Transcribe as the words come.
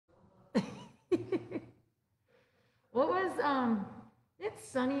What was did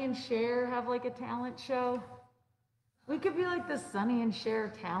Sonny and Cher have like a talent show? We could be like the Sonny and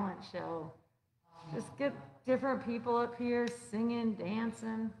Cher talent show. Just get different people up here singing,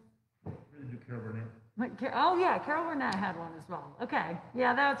 dancing. Really do Carol Burnett. Oh yeah, Carol Burnett had one as well. Okay,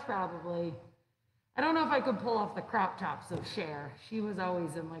 yeah, that's probably. I don't know if I could pull off the crop tops of Cher. She was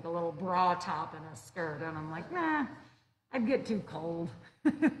always in like a little bra top and a skirt, and I'm like, nah, I'd get too cold.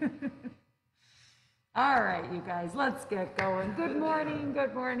 All right, you guys, let's get going. Good morning,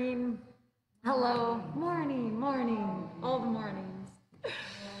 good morning. Hello, morning, morning, all the mornings.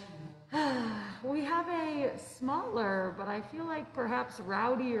 We have a smaller, but I feel like perhaps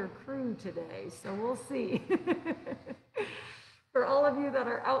rowdier crew today, so we'll see. For all of you that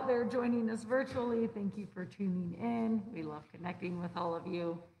are out there joining us virtually, thank you for tuning in. We love connecting with all of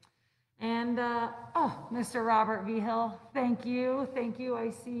you. And, Mr. Robert V. Hill, thank you. Thank you. I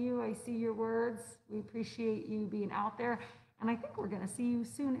see you. I see your words. We appreciate you being out there. And I think we're going to see you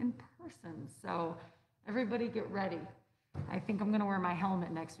soon in person. So everybody get ready. I think I'm going to wear my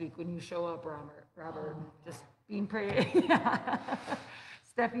helmet next week when you show up, Robert. Just being pretty.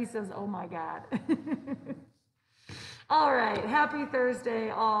 Steffi says, oh my God. All right. Happy Thursday,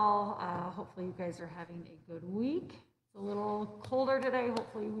 all. Hopefully you guys are having a good week. It's a little colder today.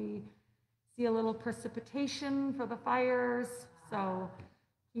 Hopefully we see a little precipitation for the fires. So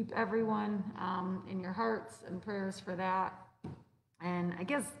keep everyone in your hearts and prayers for that. And I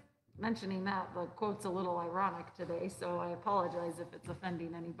guess mentioning that, the quote's a little ironic today, so I apologize if it's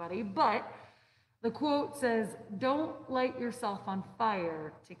offending anybody. But the quote says, don't light yourself on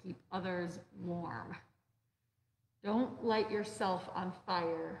fire to keep others warm. Don't light yourself on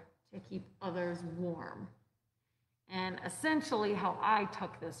fire to keep others warm. And essentially how I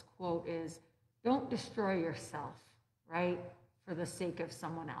took this quote is, don't destroy yourself, right, for the sake of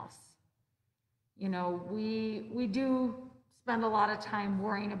someone else. You know, we do spend a lot of time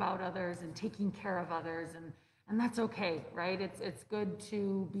worrying about others and taking care of others, and that's okay, right? It's good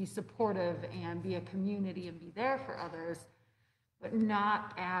to be supportive and be a community and be there for others, but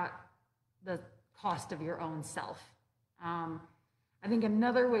not at the cost of your own self. I think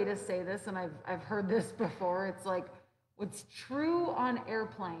another way to say this, and I've heard this before, it's like, what's true on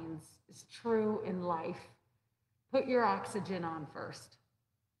airplanes is true in life. Put your oxygen on first,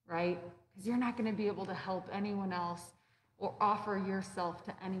 right? Because you're not going to be able to help anyone else or offer yourself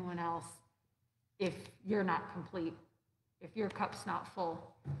to anyone else if you're not complete, if your cup's not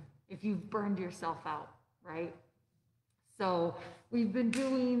full, if you've burned yourself out, right? So we've been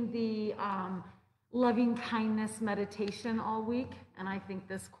doing the loving kindness meditation all week, and I think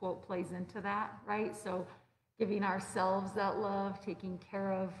this quote plays into that, right? So giving ourselves that love, taking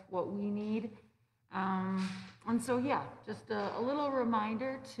care of what we need. And so, yeah, just a little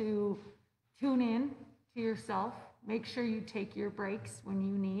reminder to tune in to yourself. Make sure you take your breaks when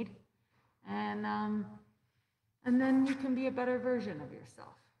you need. And then you can be a better version of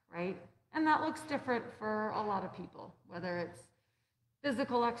yourself, right? And that looks different for a lot of people, whether it's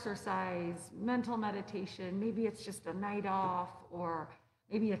physical exercise, mental meditation, maybe it's just a night off, or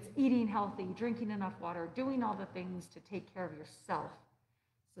maybe it's eating healthy, drinking enough water, doing all the things to take care of yourself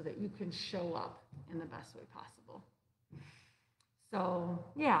so that you can show up in the best way possible. So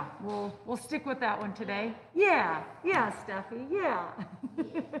yeah, we'll stick with that one today. Yeah, Steffi, yeah.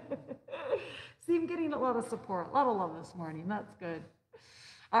 See, I'm getting a lot of support, a lot of love this morning. That's good.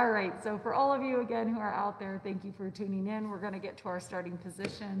 All right, so for all of you again who are out there, thank you for tuning in. We're going to get to our starting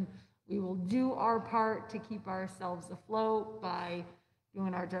position. We will do our part to keep ourselves afloat by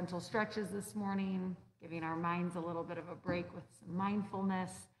doing our gentle stretches this morning, giving our minds a little bit of a break with some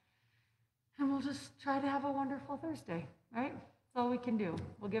mindfulness. And we'll just try to have a wonderful Thursday, right? That's all we can do.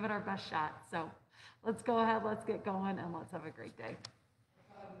 We'll give it our best shot. So let's go ahead, let's get going, and let's have a great day.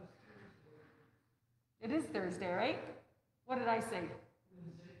 It is Thursday, right? What did I say?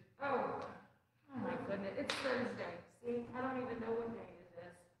 Oh my goodness, it's Thursday. See, I don't even know what day it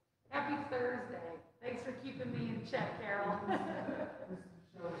is. Happy Thursday. Thanks for keeping me in check, Carol.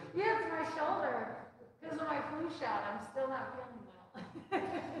 Yeah, it's my shoulder. Because of my flu shot, I'm still not feeling well.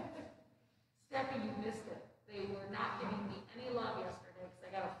 Steffi, you missed it. They were not giving me any love yesterday because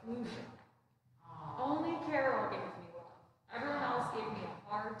I got a flu shot. Only Carol gave me love. Everyone else gave me a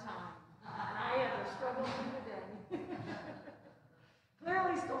hard time. And I had to struggle through the day.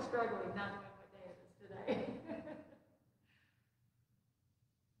 Clearly still struggling, not knowing what day it is today.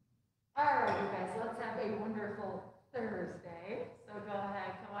 All right, you guys, let's have a wonderful Thursday. So go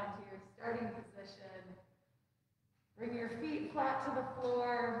ahead, come on to your starting position. Bring your feet flat to the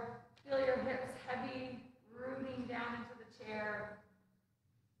floor. Feel your hips heavy, rooting down into the chair.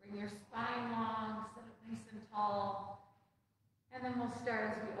 Bring your spine long. tall. And then we'll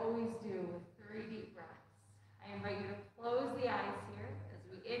start as we always do with 3 deep breaths. I invite you to close the eyes here as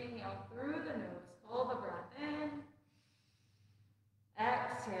we inhale through the nose. Pull the breath in.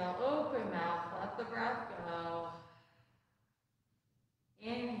 Exhale, open mouth, let the breath go.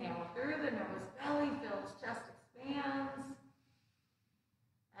 Inhale through the nose, belly fills, chest expands.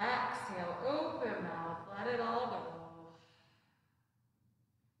 Exhale, open mouth, let it all go.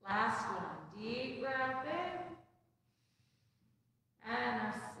 Last one, deep breath in. And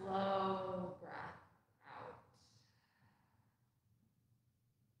a slow breath out.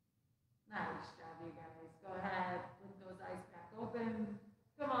 Nice job, you guys. Go ahead, blink those eyes back open.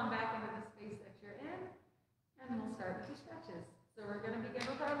 Come on back into the space that you're in. And we'll start with the stretches. So we're going to begin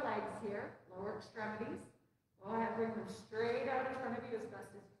with our legs here, lower extremities. Go ahead, bring them straight out in front of you as best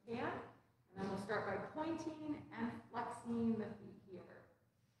as you can. And then we'll start by pointing and flexing the feet here.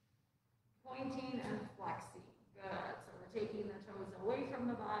 Pointing and flexing. Good. So we're taking the toes away from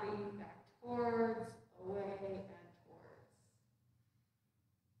the body, back towards, away, and towards.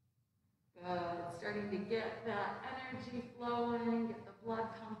 Good. Starting to get that energy flowing, get the blood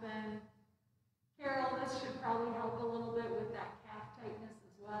pumping. Carol, this should probably help a little bit with that calf tightness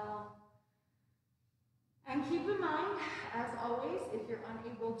as well. And keep in mind, as always, if you're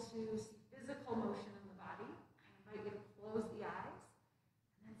unable to see physical motion in the body, I invite you to close the eyes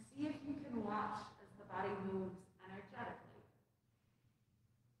and then see if you can watch as the body moves energetically.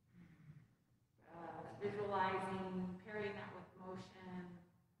 Visualizing, pairing that with motion,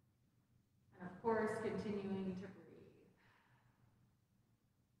 and of course, continuing to breathe.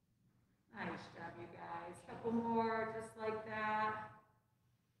 Nice job, you guys. Couple more, just like that.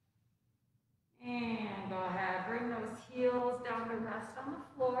 And go ahead, bring those heels down to rest on the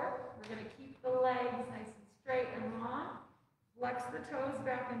floor. We're going to keep the legs nice and straight and long. Flex the toes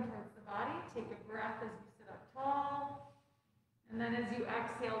back in towards the body. Take a breath as you sit up tall. And then as you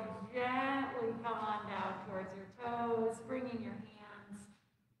exhale, gently come on down towards your toes, bringing your hands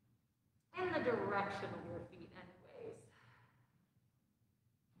in the direction of your feet anyways.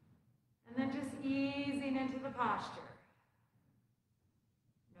 And then just easing into the posture.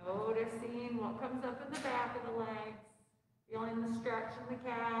 Noticing what comes up in the back of the legs, feeling the stretch in the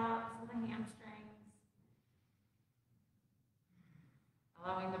calves and the hamstrings.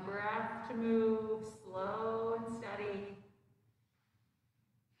 Allowing the breath to move slow and steady.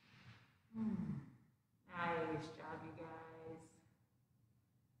 Nice job, you guys.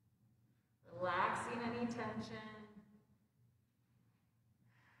 Relaxing any tension.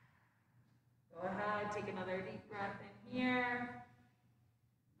 Go ahead, take another deep breath in here.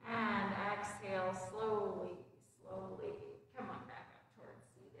 And exhale slowly, slowly. Come on back up towards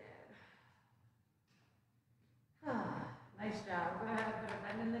seated. Nice job. Go ahead, put a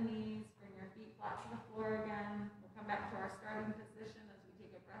bend in the knees. Bring your feet flat to the floor again. We'll come back to our starting position as we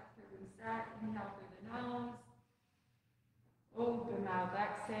take a breath to reset. Inhale through the nose. Open mouth,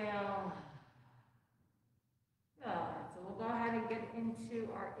 exhale. Good. So we'll go ahead and get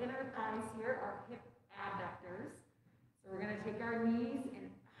into our inner thighs here, our hip abductors. So we're going to take our knees in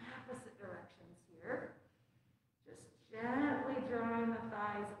opposite directions here. Just gently drawing the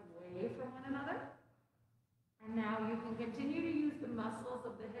thighs away from one another. And now you can continue to use the muscles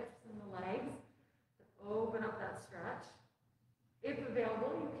of the hips and the legs to open up that stretch. If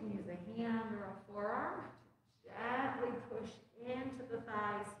available, you can use a hand or a forearm to gently push into the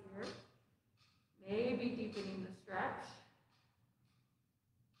thighs here. Maybe deepening the stretch.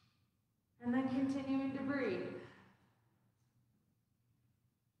 And then continuing to breathe.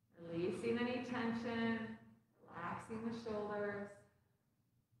 Releasing any tension, relaxing the shoulders,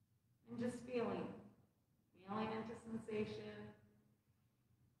 and just feeling into sensation,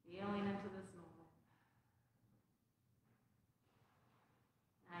 feeling into this moment.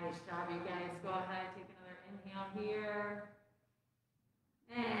 Nice job, you guys. Go ahead, take another inhale here.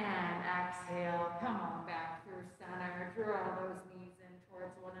 And exhale, come on back through center. Draw those knees in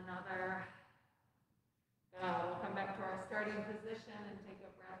towards one another. We'll come back to our starting position and take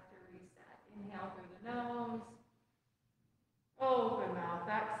a breath to reset. Inhale through the nose. Open mouth,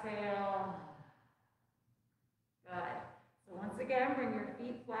 exhale. Good. So once again, bring your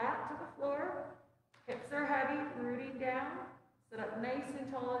feet flat to the floor. Hips are heavy, rooting down. Sit up nice and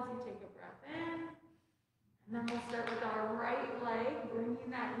tall as you take a breath in. And then we'll start with our right leg,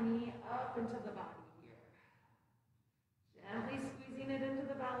 bringing that knee up into the body here. Gently squeezing it into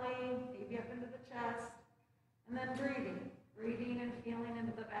the belly, maybe up into the chest. And then breathing and feeling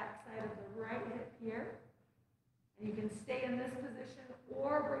into the back side of the right hip here. And you can stay in this position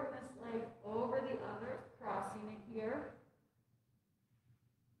or bring this leg over the other, crossing it here.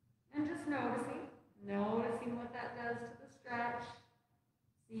 And just noticing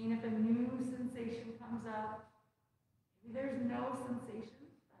Seeing if a new sensation comes up. Maybe there's no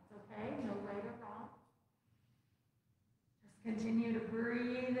sensation. That's okay. No right or wrong. Just continue to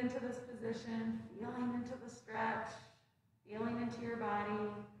breathe into this position, feeling into the stretch, feeling into your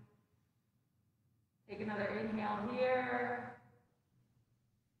body. Take another inhale here.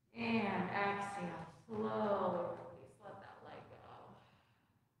 And exhale. Slowly release. Let that leg go.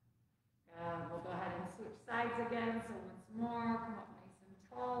 And we'll go ahead and switch sides again. So once more, come up nice and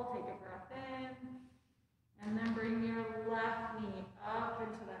tall. Take a breath in. And then bring your left knee up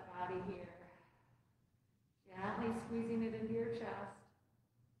into that body here. Gently squeezing it into your chest.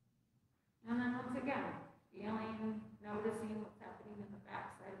 And then once again, feeling, noticing what's happening in the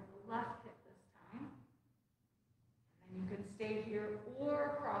back side of the left hip this time. And then you can stay here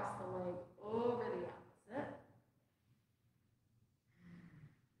or cross the leg over the opposite. Good.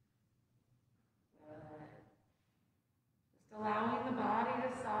 Just allowing the body to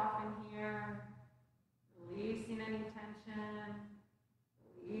soften here. Releasing any tension.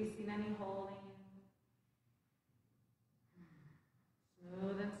 Releasing any holding.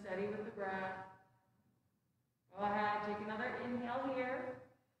 Smooth and steady with the breath. Go ahead, take another inhale here.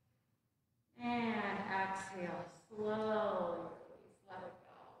 And exhale, slowly release, let it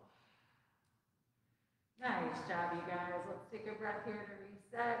go. Nice job, you guys. Let's take a breath here to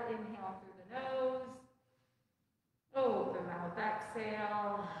reset. Inhale through the nose. Open mouth,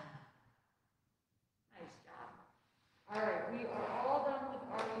 exhale. Nice job. All right, we are all done with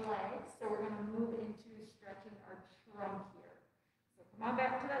our legs, so we're going to move into stretching our trunk here. So come on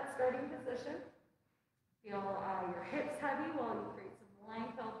back to that starting position. Feel your hips heavy while you create some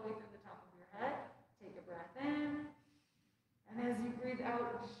length all the way through the top of your head. Take a breath in. And as you breathe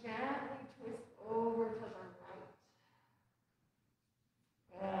out, gently twist over to the right.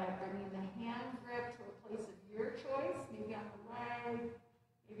 Good. Bringing the hand grip to a place of your choice, maybe on the leg,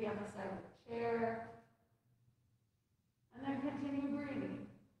 maybe on the side of the chair. And then continue breathing.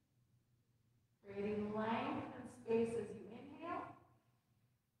 Creating length and space as you inhale.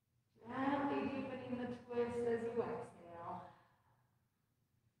 Gently deepening the twist as you exhale.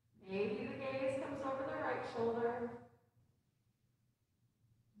 Maybe the gaze comes over the right shoulder.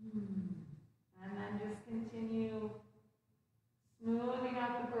 And then just continue smoothing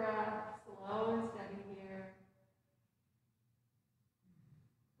out the breath, slow and steady here.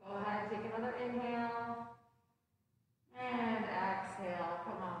 Go ahead, take another inhale. And exhale.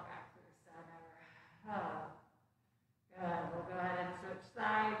 Come on back to the center. Oh. Good. We'll go ahead and switch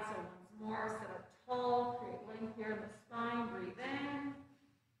sides. So once more, sit up tall, create length here in the spine, breathe in,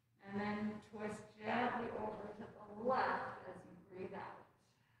 and then twist gently over to the left as you breathe out.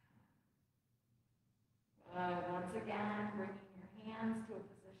 Good. Once again, bringing your hands to a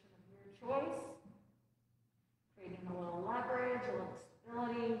position of your choice, creating a little leverage, a little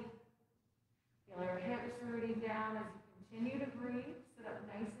stability. Feel your hips rooting down as you continue to breathe. Sit up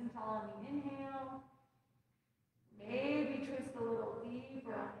nice and tall on the inhale. Maybe twist a little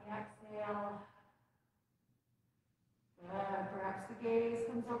deeper on the exhale. Good. Perhaps the gaze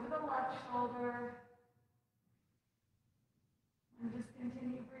comes over the left shoulder. And just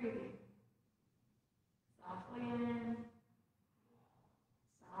continue breathing. Softly in.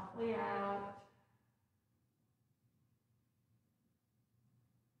 Softly out.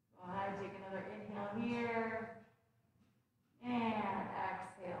 Go ahead, take another inhale here. And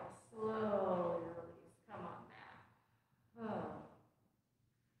exhale. Slowly release. Come on now. Oh.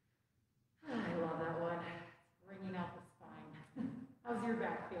 I love that one. Bringing out the spine. How's your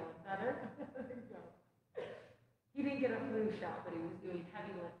back feeling? Better? There you go. He didn't get a flu shot, but he was doing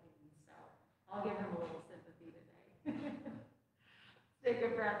heavy lifting, so I'll give him a little sympathy today. Take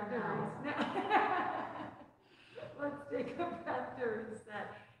a breath to reset. Let's take a breath to reset.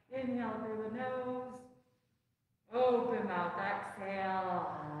 Inhale through the nose. Open mouth, exhale.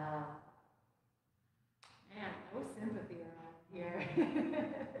 Man, no sympathy around here.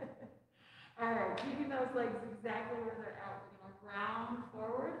 All right, keeping those legs exactly where they're at. We're going to round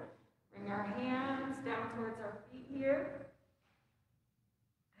forward. Bring our hands down towards our feet here.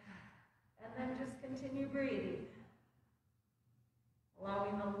 And then just continue breathing.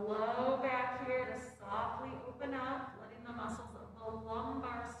 Allowing the low back here to softly open up, letting the muscles of the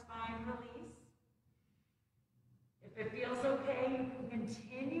lumbar spine release. If it feels okay, you can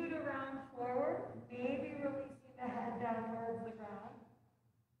continue to round forward, maybe releasing the head down towards the ground.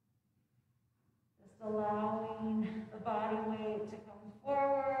 Just allowing the body weight to come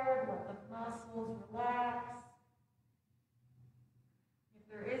forward, let the muscles relax. If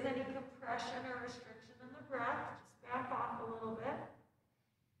there is any compression or restriction in the breath, just back off a little bit.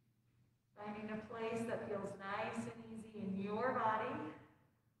 Finding a place that feels nice and easy in your body.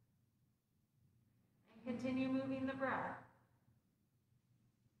 continue moving the breath.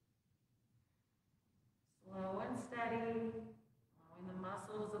 Slow and steady, allowing the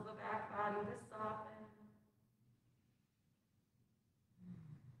muscles of the back body to soften.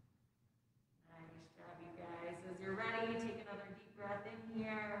 Nice job, you guys. As you're ready, take another deep breath in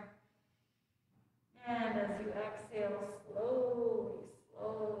here. And as you exhale, slowly,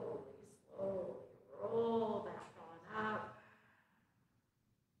 slowly, slowly roll back on up.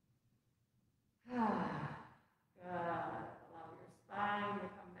 Good. Allow your spine to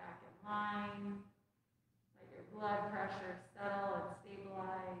come back in line. Let your blood pressure settle and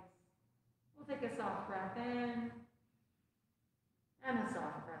stabilize. We'll take a soft breath in and a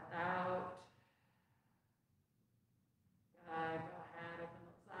soft breath out. Good. Go ahead, open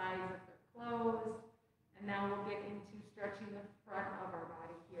those eyes if they're closed. And now we'll get into stretching the front of our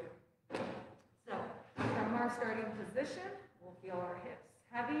body here. So from our starting position, we'll feel our hips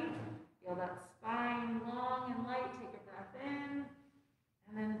heavy. Feel that spine long and light. Take a breath in.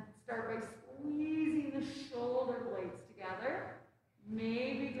 And then start by squeezing the shoulder blades together.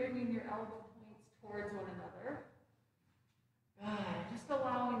 Maybe bringing your elbow points towards one another. Good. Just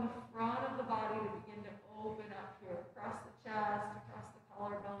allowing the front of the body to begin to open up here across the chest, across the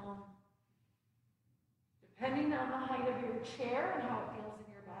collarbone. Depending on the height of your chair and how it feels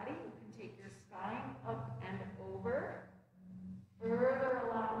in your body, you can take your spine up and over. Further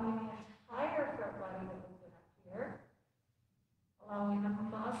allowing the entire front body to open up here. Allowing the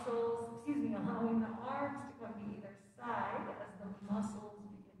allowing the arms to come to either side as the muscles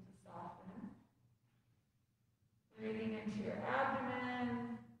begin to soften. Breathing into your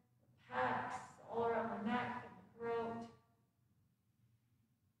abdomen, the pecs, all around the neck and the throat.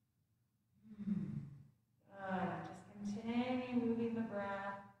 Just continue moving the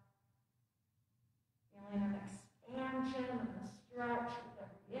breath. Feeling an expansion and a stretch with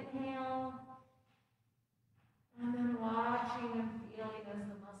every inhale. And then watching and feeling as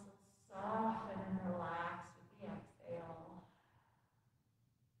the muscles soften and relax with the exhale.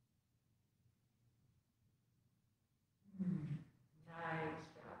 Nice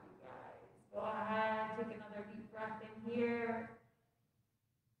job, you guys. Go ahead, take another deep breath in here.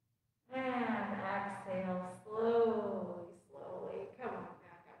 And exhale slowly, slowly. Come on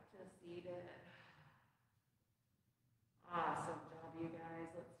back up to seated. Awesome job, you guys.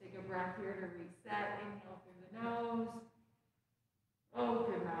 Let's take a breath here to reset. Inhale through the nose.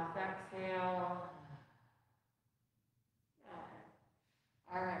 Open mouth, exhale. Good.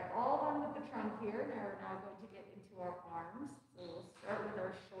 All right, all done with the trunk here. Now we're going to get into our arms. So we'll start with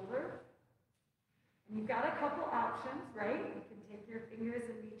our shoulder. And you've got a couple options, right? You can take your fingers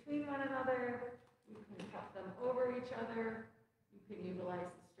in between one another. You can cup them over each other. You can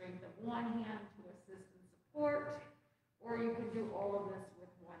utilize the strength of one hand to assist and support. Or you can do all of this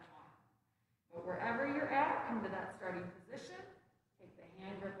with one arm. But wherever you're at, come to that starting position. Take the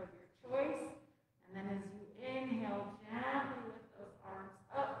hand grip of your choice. And then as you inhale, gently lift those arms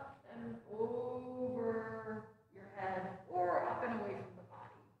up and over your head or up and away from the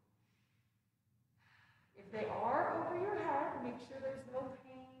body. If they are over your head, make sure there's no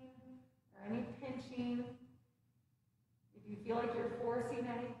pain or any pinching. If you feel like you're forcing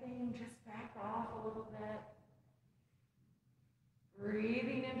anything, just back off a little bit.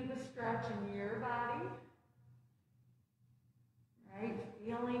 Breathing into the stretch in your body. Right?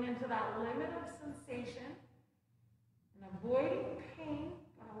 Feeling into that limit of sensation and avoiding pain,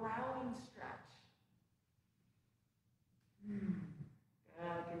 but allowing stretch.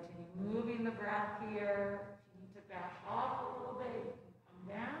 Good. Continue moving the breath here. If you need to back off a little bit, you can come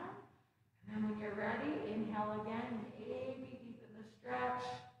down. And then when you're ready, inhale again. Maybe deepen the stretch.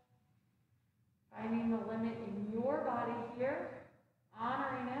 Finding the limit in your body here.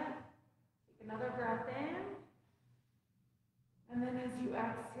 Honoring it. Take another breath in. And then as you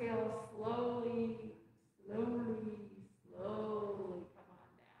exhale, slowly, slowly, slowly come on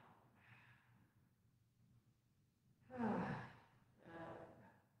down.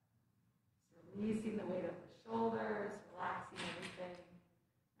 Just releasing the weight of the shoulders, relaxing everything.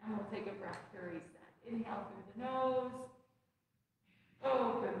 And we'll take a breath to reset. Inhale through the nose.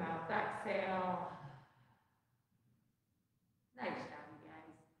 Open mouth, exhale. Nice job, you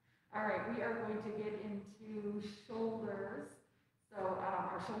guys. All right, we are going to get into shoulders. So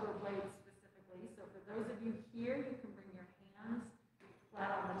our shoulder blades specifically. So for those of you here, you can bring your hands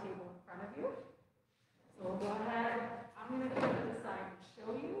flat on the table in front of you. So we'll go ahead. I'm going to go to the side and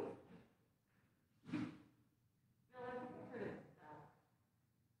show you. Bill, I think I heard a bell.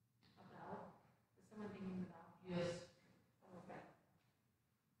 A bell? Is someone thinking the bell? Yes. Oh, okay.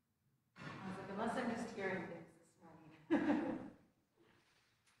 I was like, unless I'm just hearing things this morning.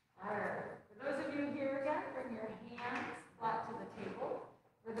 All right. For those of you here again,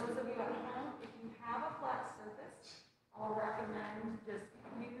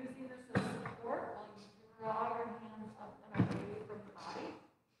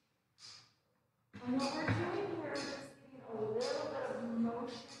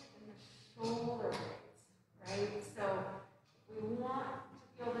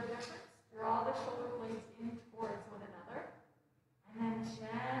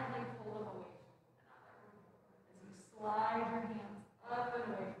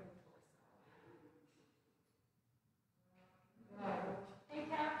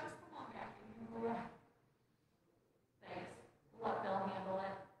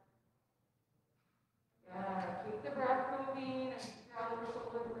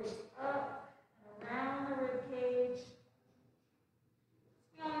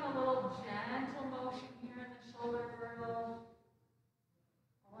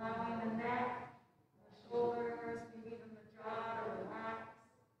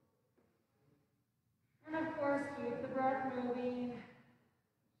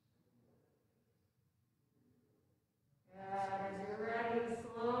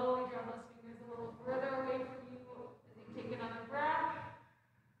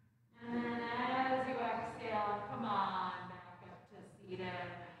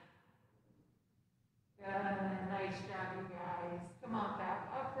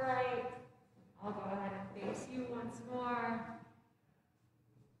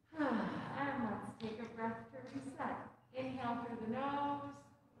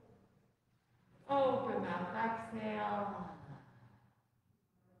 Nice.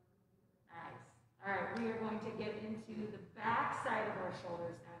 All right, we are going to get into the back side of our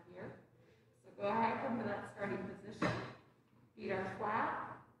shoulders now here. So go ahead, come to that starting position. Feet are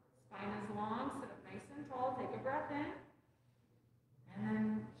flat, spine is long, sit up nice and tall, take a breath in. And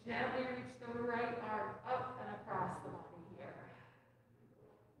then gently reach the right arm up and across the body here.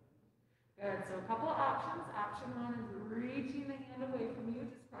 Good, so a couple of options. Option one is reaching the hand away from you,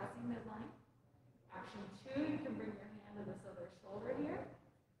 just crossing midline. Option two, you can bring your hand to this other shoulder here.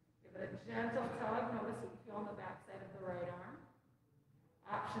 Give it a gentle tug. Notice what you feel on the back side of the right arm.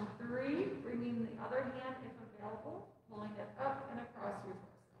 Option three, bringing the other hand, if available, pulling it up and across your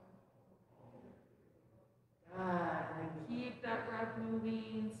torso. Good. And keep that breath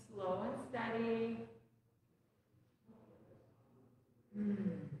moving, slow and steady.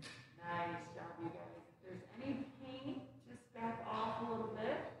 Nice job, you guys. If there's any pain, just back off a little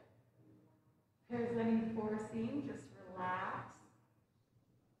bit. If there's any forcing, just relax.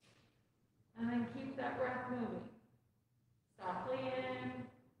 And then keep that breath moving. Softly in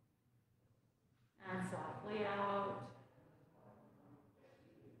and softly out.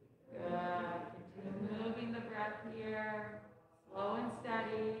 Good. Continue moving the breath here. Slow and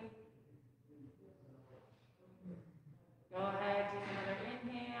steady. Go ahead, take another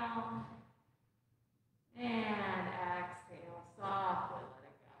inhale. And exhale. Softly let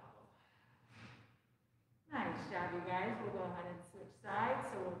it go. Nice job, you guys. We'll go ahead and switch sides.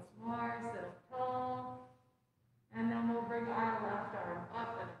 So once more, sit up tall. And then we'll bring our left arm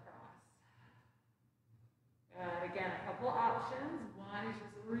up and across. Good. Again, a couple options. One is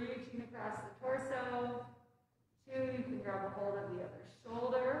just reaching across the torso. Two, you can grab a hold of the other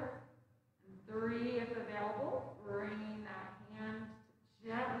shoulder. And three, if available, bringing that hand to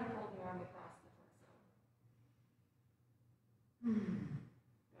gently pull the arm across the torso.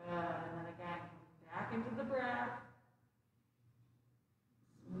 Good. And then again, back into the breath.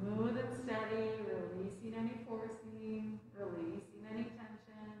 Smooth and steady, releasing any forcing, releasing any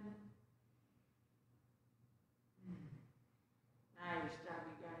tension. Nice job,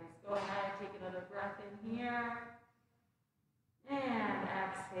 you guys. Go ahead, take another breath in here. And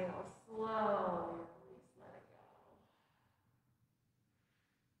exhale, slowly release, let it go.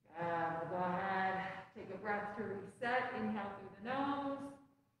 Good. We'll go ahead, take a breath to reset. Inhale through the nose.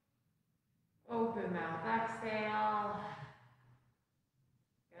 Open mouth, exhale.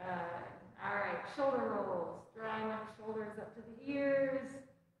 Good. All right, shoulder rolls. Drawing those shoulders up to the ears.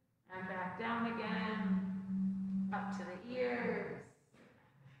 And back down again. Up to the ears.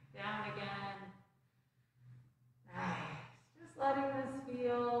 Down again. Nice. Just letting this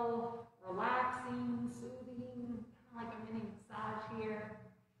feel relaxing, soothing, kind of like a mini massage here.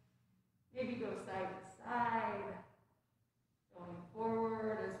 Maybe go side to side. Going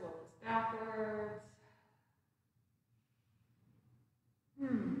forward as well as backwards.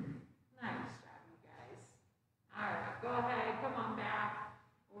 Nice job, you guys. All right, go ahead, come on back.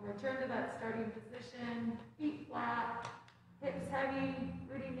 We'll return to that starting position. Feet flat, hips heavy,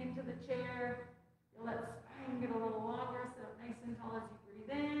 rooting into the chair. You'll let spine get a little longer, sit up nice and tall as you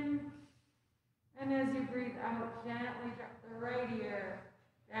breathe in. And as you breathe out, gently drop the right ear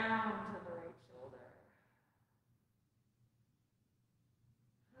down to the right shoulder.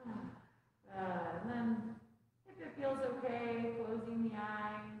 And then, if it feels okay, closing the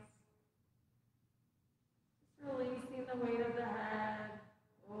eyes. Just releasing the weight of the head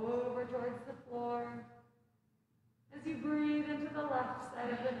over towards the floor. As you breathe into the left side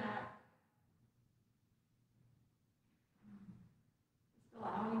of the neck. Just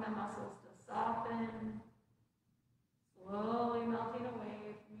allowing the muscles to soften, slowly melting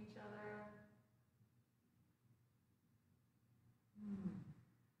away from each other.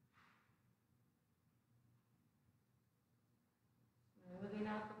 Smoothing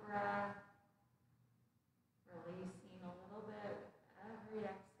out the breath, releasing a little bit with every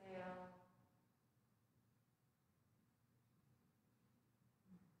exhale.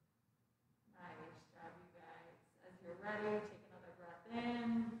 Nice job, you guys. As you're ready, take another breath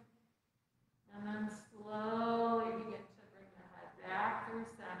in, and then slowly begin to bring the head back through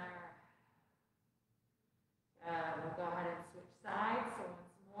center. Good. We'll go ahead and switch sides. So once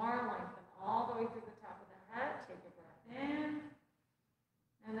more, lengthen all the way through the top of the head. Take a breath in.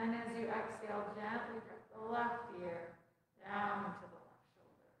 And then as you exhale, gently drop the left ear down to the left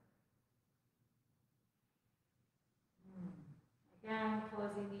shoulder. Again,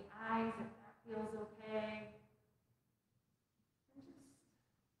 closing the eyes if that feels okay. And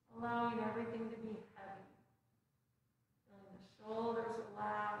just allowing everything to be heavy. Feeling the shoulders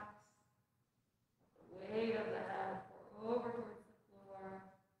relax. Let the weight of the head pour over towards the floor.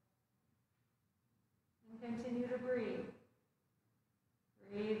 And continue to breathe.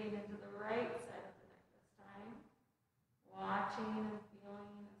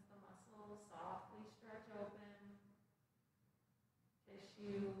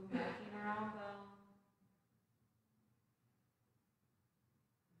 brow bone.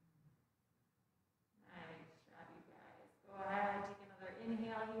 Nice job, you guys. Go ahead, take another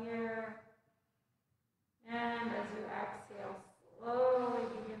inhale here. And as you exhale, slowly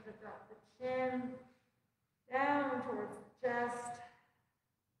begin to drop the chin down towards the chest.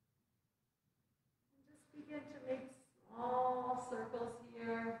 And just begin to make small circles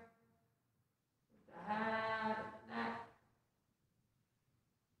here with the head and the neck.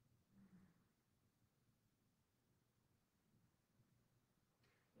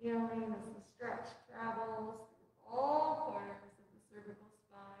 Feeling as the stretch travels through all corners of the cervical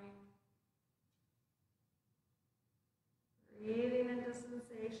spine. Breathing into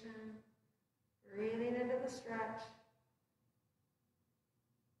sensation, breathing into the stretch.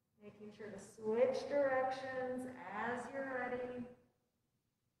 Making sure to switch directions as you're ready.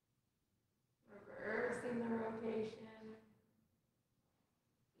 Reversing the rotation.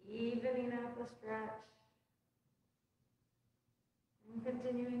 Evening out the stretch. And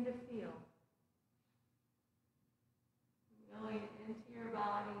continuing to feel. Going into your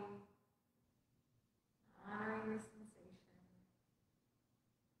body. Honoring the sensation.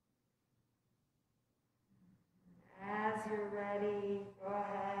 As you're ready, go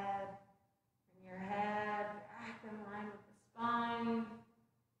ahead. Bring your head back in line with the spine.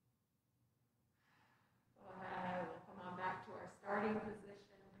 Go ahead. We'll come on back to our starting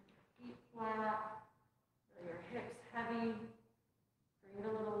position. Feet flat. Feel your hips heavy. Create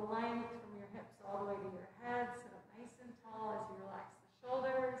a little length from your hips all the way to your head. Sit up nice and tall as you relax the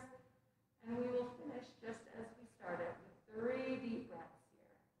shoulders. And we will finish just as we started with 3 deep breaths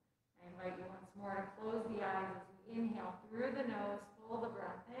here. I invite you once more to close the eyes as we inhale through the nose, pull the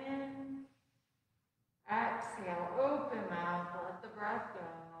breath in. Exhale, open mouth, let the breath go.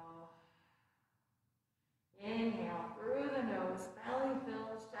 Inhale through the nose, belly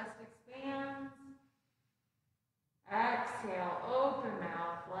fills, chest expands. Exhale, open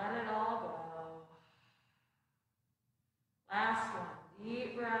mouth, let it all go. Last one,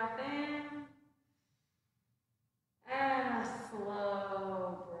 deep breath in. And a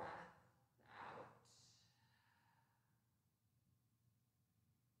slow breath out.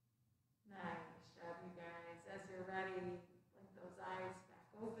 Nice job, you guys. As you're ready, blink those eyes back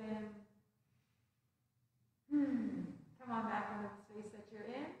open. Come on back into the space that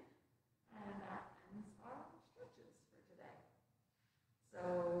you're in. And that ends our stretches for today.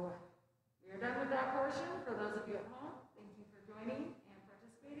 So we're done with that portion. For those of you at home, thank you for joining and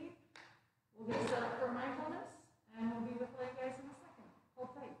participating. We'll get set up for mindfulness. And we'll be with you guys in a second. Hold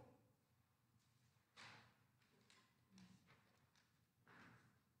tight.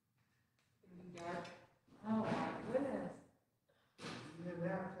 It's gonna be dark. Oh my goodness.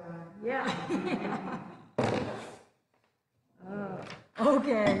 Yeah.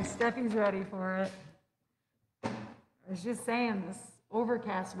 Okay, Steffi's ready for it. I was just saying, this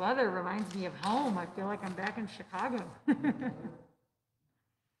overcast weather reminds me of home. I feel like I'm back in Chicago.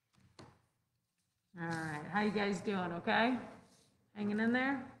 All right, how you guys doing, okay? Hanging in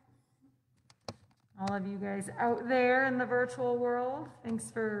there? All of you guys out there in the virtual world,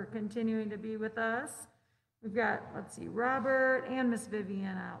 thanks for continuing to be with us. We've got, let's see, Robert and Miss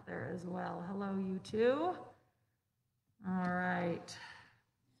Vivian out there as well. Hello, you two. All right.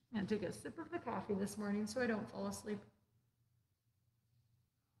 I'm gonna take a sip of the coffee this morning so I don't fall asleep.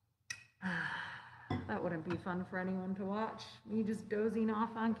 That wouldn't be fun for anyone to watch. Me just dozing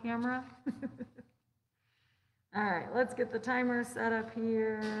off on camera. All right, let's get the timer set up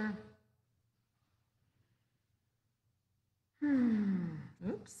here.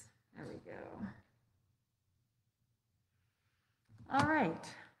 Oops, there we go. All right.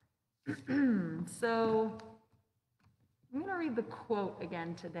 So I'm going to read the quote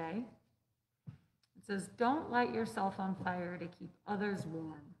again today. It says, "Don't light yourself on fire to keep others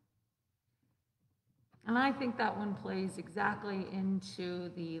warm." And I think that one plays exactly into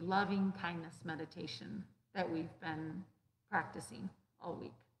the loving kindness meditation that we've been practicing all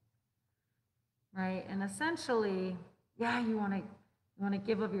week, right? And essentially, yeah, you want to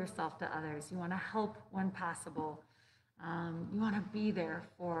give of yourself to others. You want to help when possible. You want to be there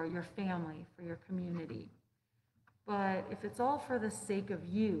for your family, for your community. But if it's all for the sake of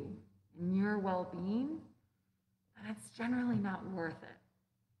you and your well-being, then it's generally not worth it,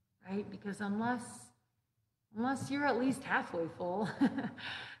 right? Because unless you're at least halfway full,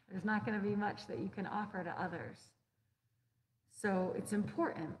 there's not going to be much that you can offer to others. So it's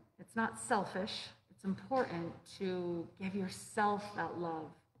important. It's not selfish. It's important to give yourself that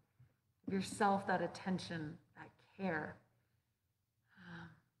love, give yourself that attention, that care,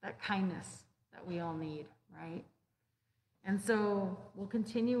 that kindness that we all need, right? And so we'll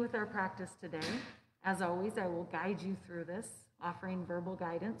continue with our practice today. As always, I will guide you through this, offering verbal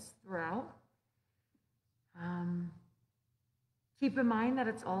guidance throughout. Keep in mind that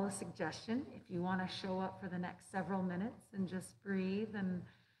it's all a suggestion. If you want to show up for the next several minutes and just breathe and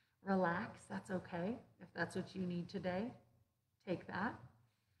relax, that's okay. If that's what you need today, take that.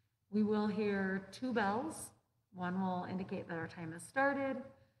 We will hear 2 bells. One will indicate that our time has started,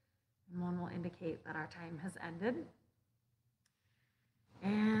 and one will indicate that our time has ended.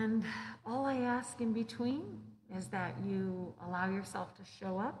 And all I ask in between is that you allow yourself to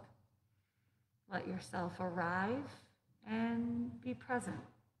show up, let yourself arrive, and be present.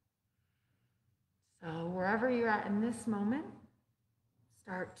 So wherever you're at in this moment,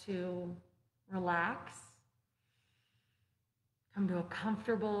 start to relax, come to a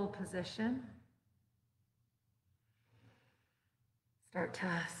comfortable position, start to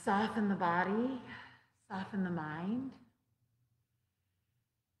soften the body, soften the mind,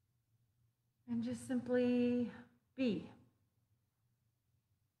 and just simply be.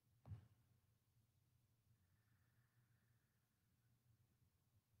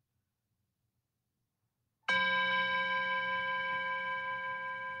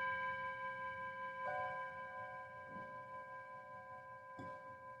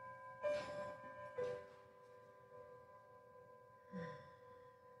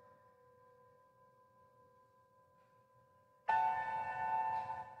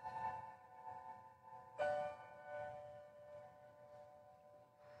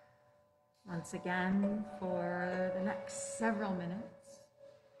 Once again, for the next several minutes,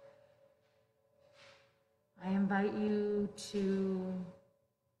 I invite you to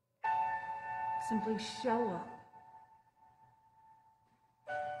simply show up.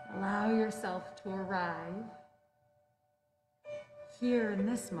 Allow yourself to arrive here in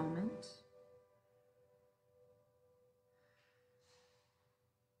this moment.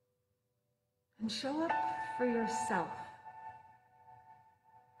 And show up for yourself.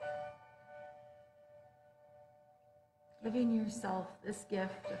 Giving yourself this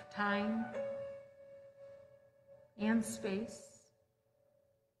gift of time and space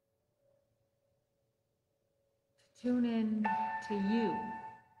to tune in to you.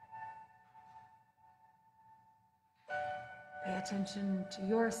 Pay attention to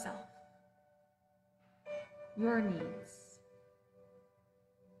yourself, your needs,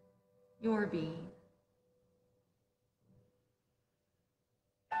 your being.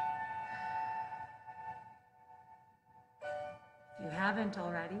 If you haven't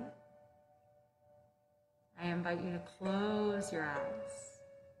already, I invite you to close your eyes.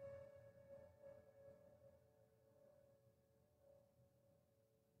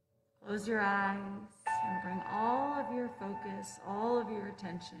 Close your eyes and bring all of your focus, all of your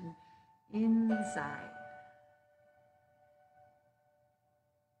attention inside.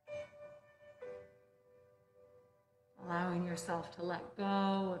 Allowing yourself to let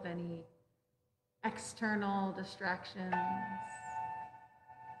go of any external distractions,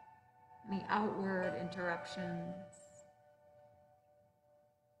 any outward interruptions.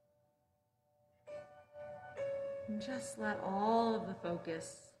 And just let all of the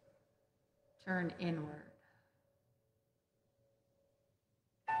focus turn inward.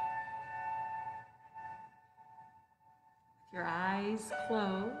 With your eyes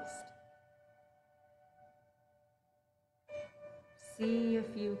closed, see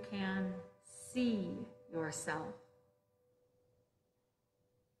if you can see yourself.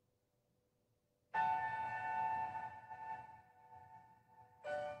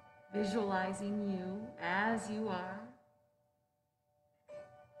 Visualizing you as you are.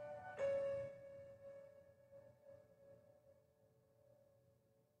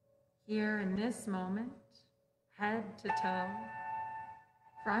 Here in this moment, head to toe,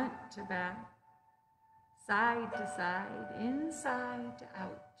 front to back, side to side, inside to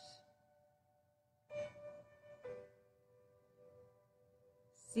out.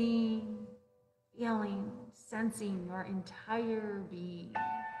 Seeing, feeling, sensing your entire being.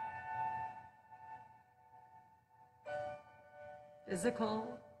 Physical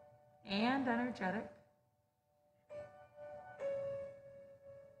and energetic.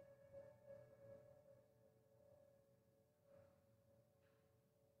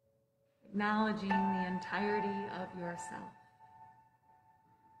 Acknowledging the entirety of yourself.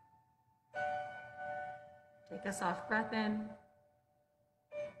 Take a soft breath in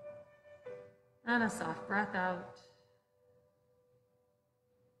and a soft breath out.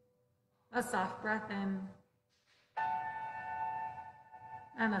 A soft breath in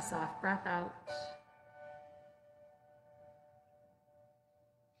and a soft breath out.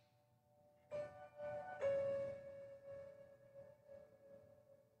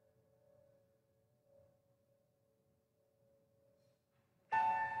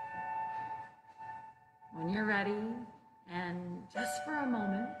 when you're ready, and just for a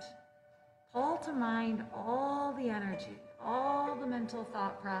moment, call to mind all the energy, all the mental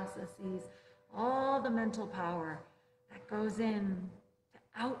thought processes, all the mental power that goes in to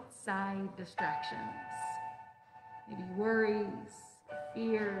outside distractions. Maybe worries,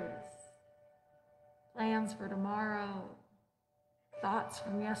 fears, plans for tomorrow, thoughts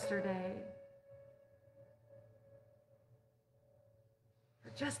from yesterday.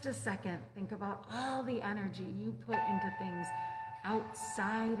 For just a second, think about all the energy you put into things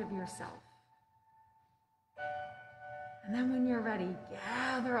outside of yourself. And then when you're ready,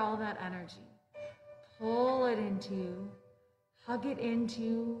 gather all that energy, pull it into you, hug it into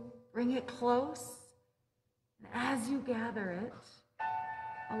you, bring it close. And as you gather it,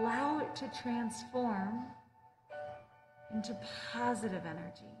 allow it to transform into positive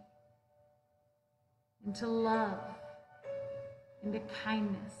energy, into love, into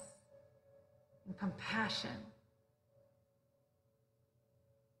kindness and compassion.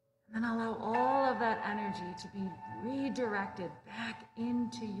 And then allow all of that energy to be redirected back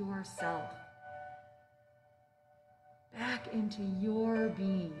into yourself, back into your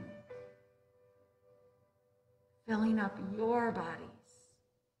being, filling up your bodies.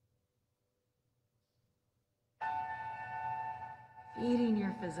 Feeding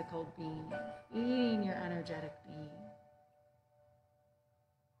your physical being, feeding your energetic being.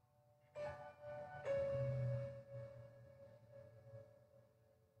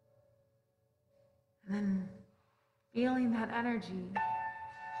 And then feeling that energy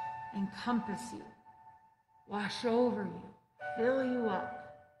encompass you, wash over you, fill you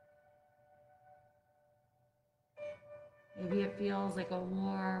up. Maybe it feels like a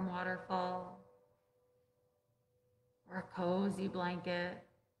warm waterfall or a cozy blanket.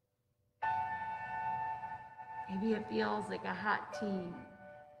 Maybe it feels like a hot tea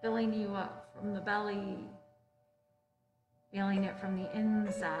filling you up from the belly, feeling it from the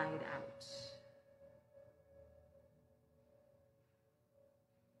inside out.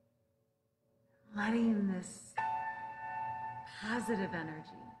 Letting this positive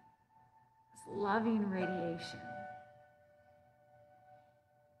energy, this loving radiation,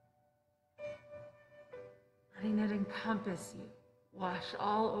 letting it encompass you, wash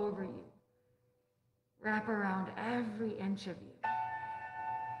all over you, wrap around every inch of you,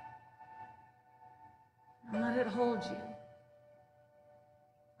 and let it hold you,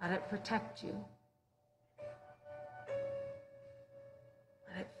 let it protect you.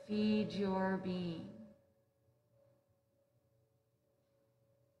 Let it feed your being.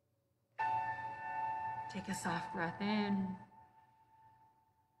 Take a soft breath in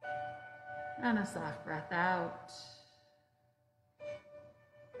and a soft breath out.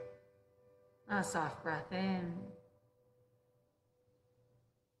 A soft breath in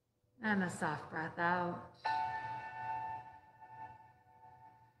and a soft breath out.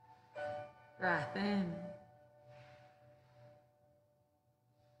 Breath in.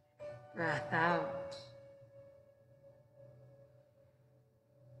 Breath out.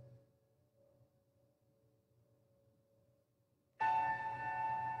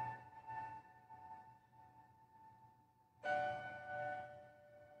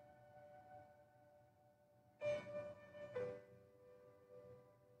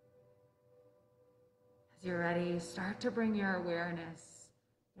 As you're ready, start to bring your awareness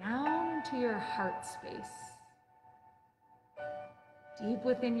down into your heart space. Deep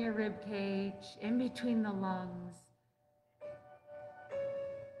within your rib cage, in between the lungs.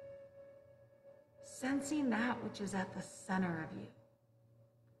 Sensing that which is at the center of you.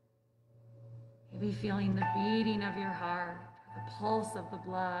 Maybe feeling the beating of your heart, or the pulse of the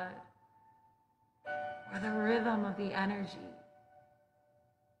blood, or the rhythm of the energy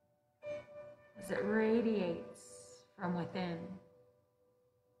as it radiates from within.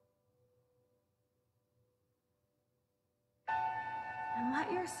 And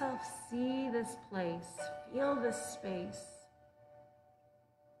let yourself see this place, feel this space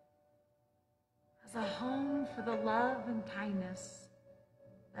as a home for the love and kindness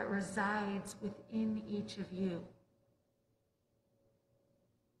that resides within each of you.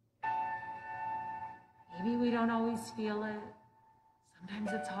 Maybe we don't always feel it.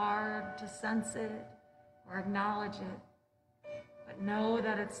 Sometimes it's hard to sense it or acknowledge it, but know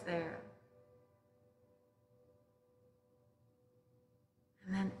that it's there.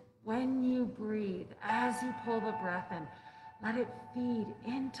 And then when you breathe, as you pull the breath in, let it feed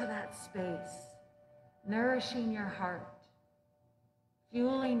into that space, nourishing your heart,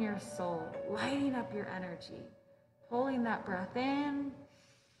 fueling your soul, lighting up your energy, pulling that breath in.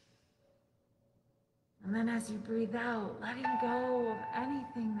 And then as you breathe out, letting go of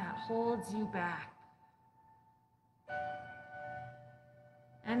anything that holds you back,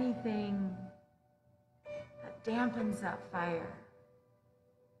 anything that dampens that fire,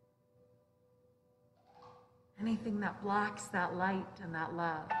 anything that blocks that light and that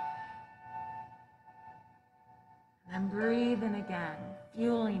love. And then breathe in again,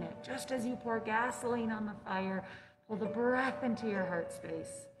 fueling it. Just as you pour gasoline on the fire, pull the breath into your heart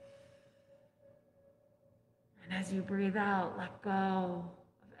space. And as you breathe out, let go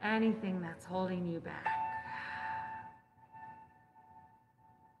of anything that's holding you back.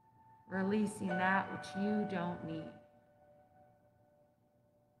 Releasing that which you don't need.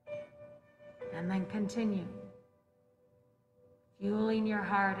 And then continue. Fueling your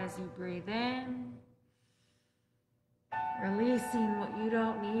heart as you breathe in. Releasing what you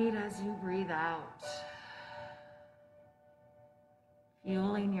don't need as you breathe out.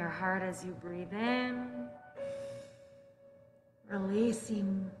 Fueling your heart as you breathe in.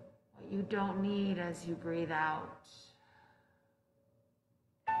 Releasing what you don't need as you breathe out.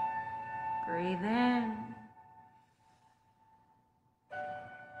 Breathe in.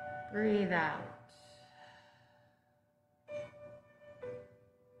 Breathe out.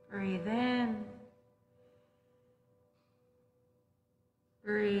 Breathe in.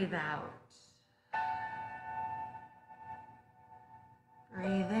 Breathe out.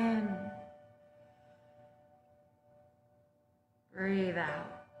 Breathe in. Breathe out.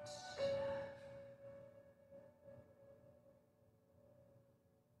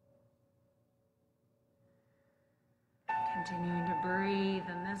 Continuing to breathe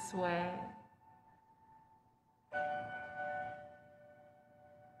in this way.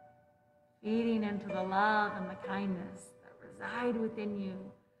 Feeding into the love and the kindness that reside within you.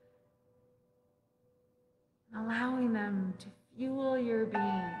 And allowing them to fuel your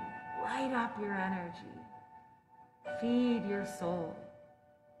being, light up your energy, feed your soul.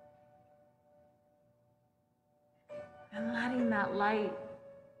 And letting that light,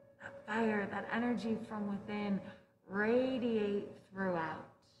 that fire, that energy from within radiate throughout.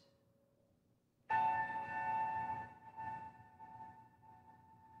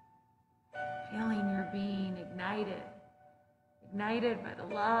 Feeling your being ignited by the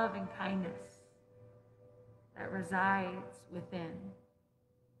love and kindness that resides within.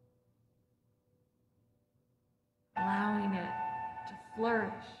 Allowing it to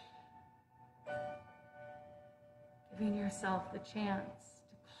flourish. Giving yourself the chance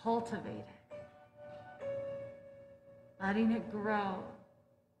to cultivate it. Letting it grow.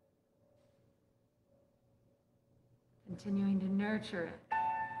 Continuing to nurture it.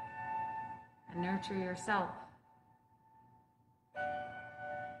 And nurture yourself.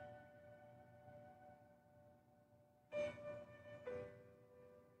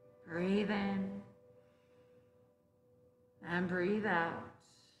 Breathe in and breathe out.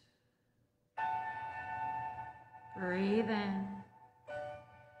 Breathe in.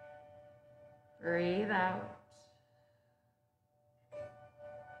 Breathe out.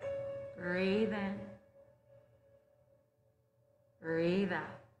 Breathe in. Breathe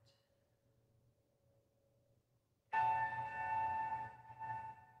out.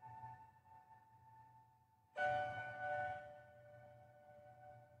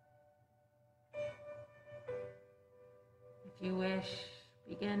 If you wish,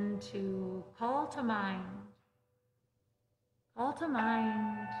 begin to call to mind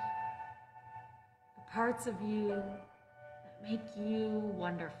the parts of you that make you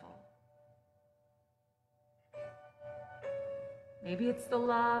wonderful. Maybe it's the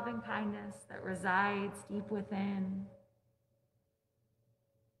love and kindness that resides deep within.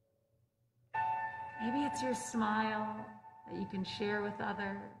 Maybe it's your smile that you can share with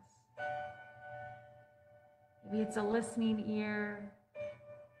others. Maybe it's a listening ear.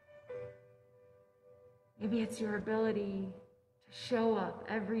 Maybe it's your ability to show up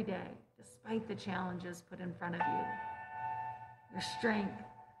every day despite the challenges put in front of you. Your strength,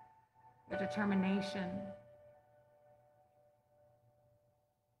 your determination.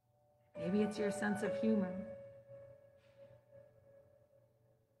 Maybe it's your sense of humor.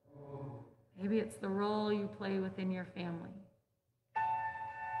 Maybe it's the role you play within your family.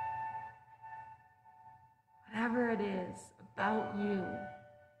 Whatever it is about you,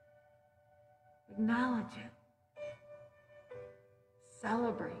 acknowledge it.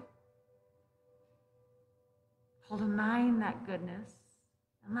 Celebrate. Hold in mind that goodness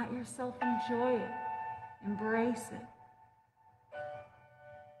and let yourself enjoy it. Embrace it.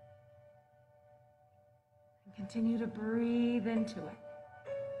 And continue to breathe into it.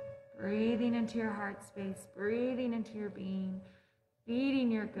 Breathing into your heart space, breathing into your being, feeding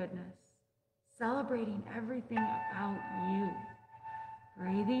your goodness. Celebrating everything about you.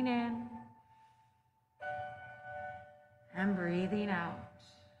 Breathing in and breathing out.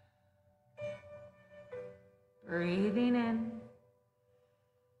 Breathing in,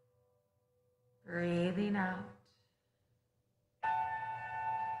 breathing out,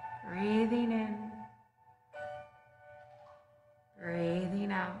 breathing in, breathing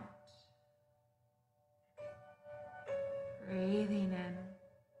out, breathing in,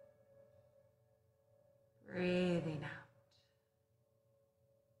 breathing out.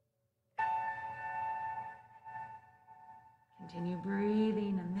 Continue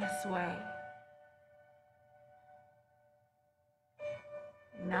breathing in this way,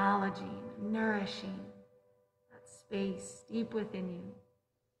 acknowledging, nourishing that space deep within you,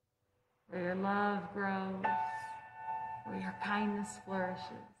 where your love grows, where your kindness flourishes.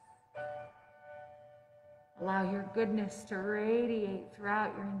 Allow your goodness to radiate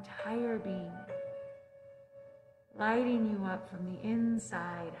throughout your entire being, lighting you up from the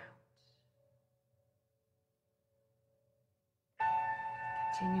inside out.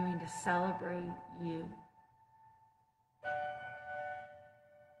 Continuing to celebrate you.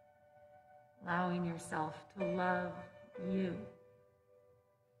 Allowing yourself to love you.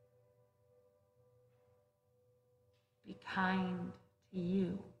 Be kind to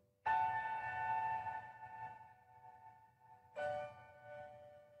you.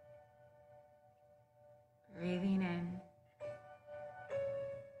 Breathing in,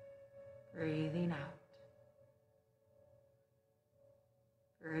 breathing out.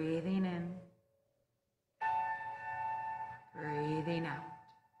 Breathing in, breathing out.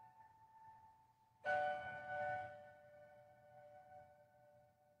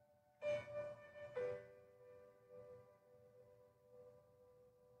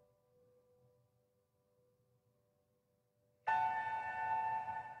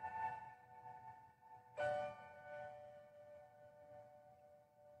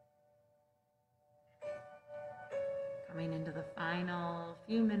 Coming into the final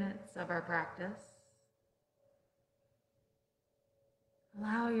few minutes of our practice,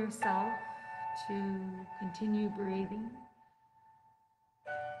 allow yourself to continue breathing,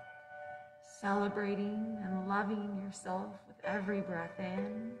 celebrating and loving yourself with every breath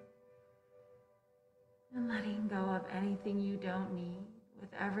in, and letting go of anything you don't need with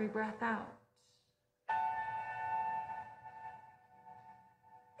every breath out.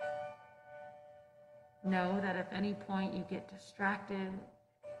 Know that if any point you get distracted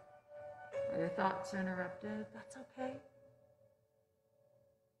or your thoughts are interrupted, that's okay.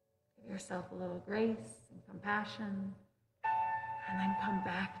 Give yourself a little grace and compassion, and then come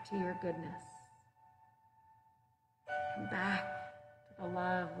back to your goodness. Come back to the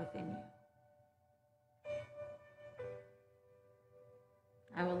love within you.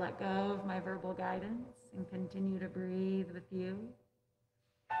 I will let go of my verbal guidance and continue to breathe with you.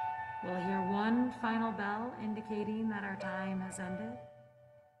 We'll hear one final bell indicating that our time has ended.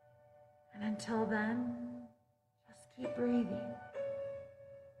 And until then, just keep breathing.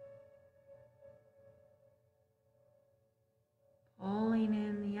 Pulling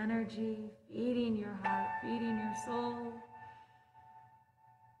in the energy, feeding your heart, feeding your soul.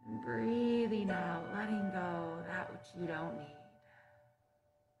 And breathing out, letting go that which you don't need.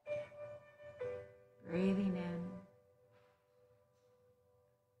 Breathing in.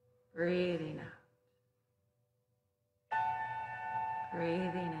 Breathing out.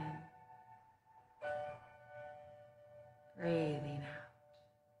 Breathing in. Breathing out.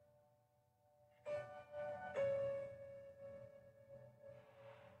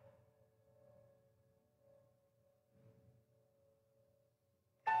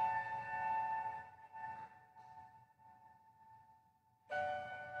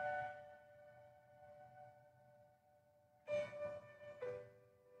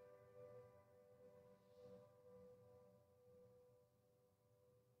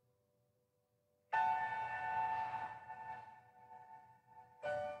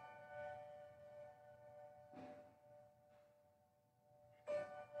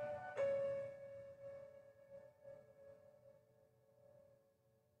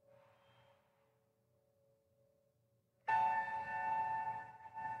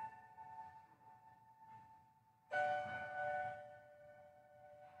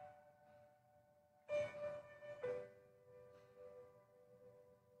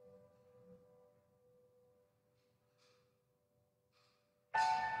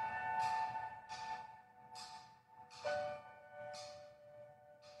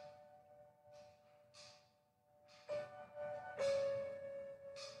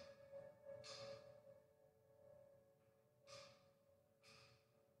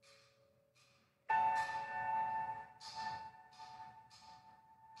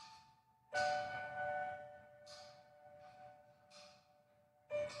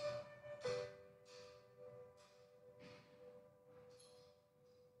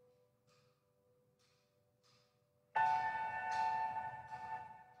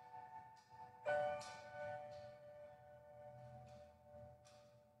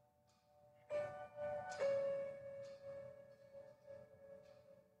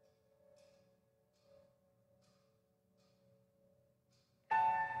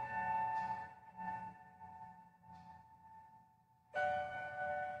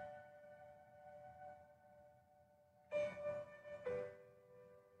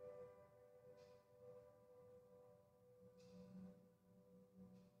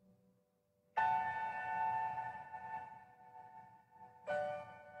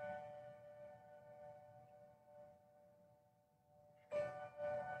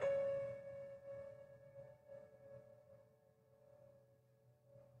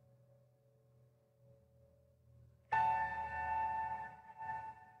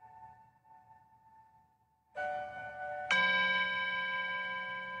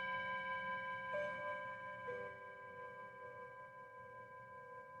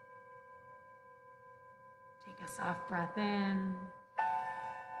 soft breath in.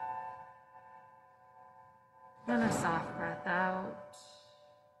 And a soft breath out.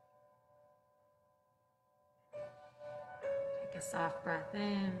 Take a soft breath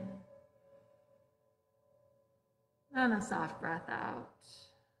in. And a soft breath out.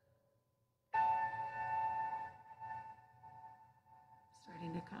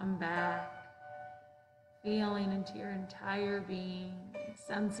 Starting to come back. Feeling into your entire being.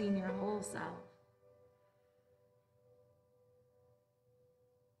 Sensing your whole self.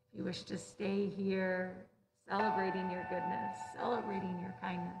 If you wish to stay here, celebrating your goodness, celebrating your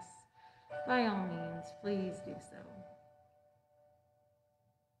kindness, by all means, please do so.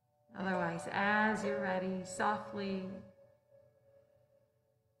 Otherwise, as you're ready, softly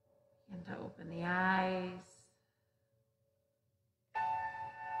begin to open the eyes.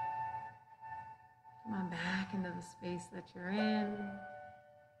 Come on back into the space that you're in.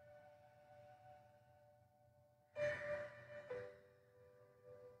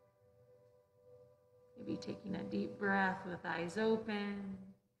 Maybe taking a deep breath with eyes open.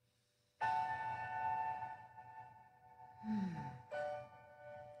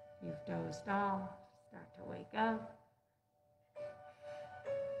 You've dozed off, start to wake up.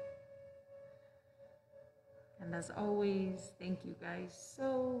 And as always, thank you guys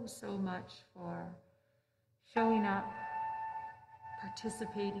so much for showing up,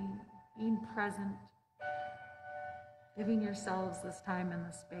 participating, being present, giving yourselves this time and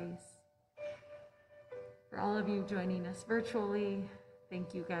this space. For all of you joining us virtually,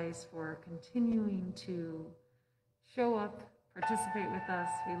 thank you guys for continuing to show up, participate with us.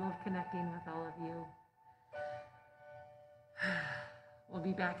 We love connecting with all of you. We'll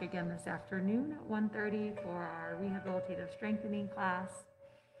be back again this afternoon at 1:30 for our rehabilitative strengthening class.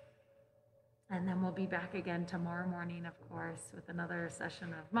 And then we'll be back again tomorrow morning, of course, with another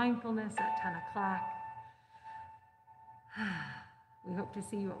session of mindfulness at 10 o'clock. We hope to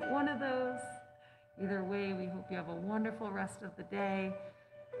see you at one of those. Either way, we hope you have a wonderful rest of the day.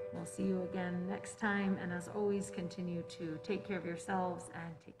 We'll see you again next time. And as always, continue to take care of yourselves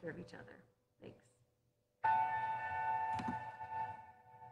and take care of each other.